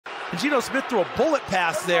And Geno Smith threw a bullet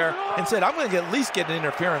pass there and said, I'm going to at least get an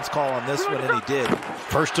interference call on this one, and he did.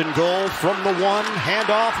 First and goal from the 1,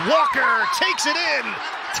 handoff. Walker takes it in.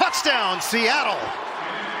 Touchdown, Seattle.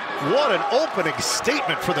 What an opening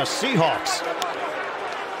statement for the Seahawks.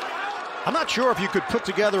 I'm not sure if you could put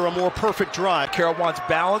together a more perfect drive. Carroll wants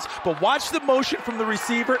balance, but watch the motion from the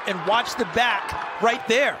receiver and watch the back right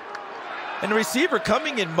there. And the receiver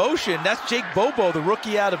coming in motion, that's Jake Bobo, the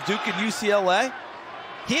rookie out of Duke and UCLA.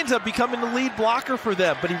 He ends up becoming the lead blocker for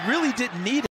them, but he really didn't need it.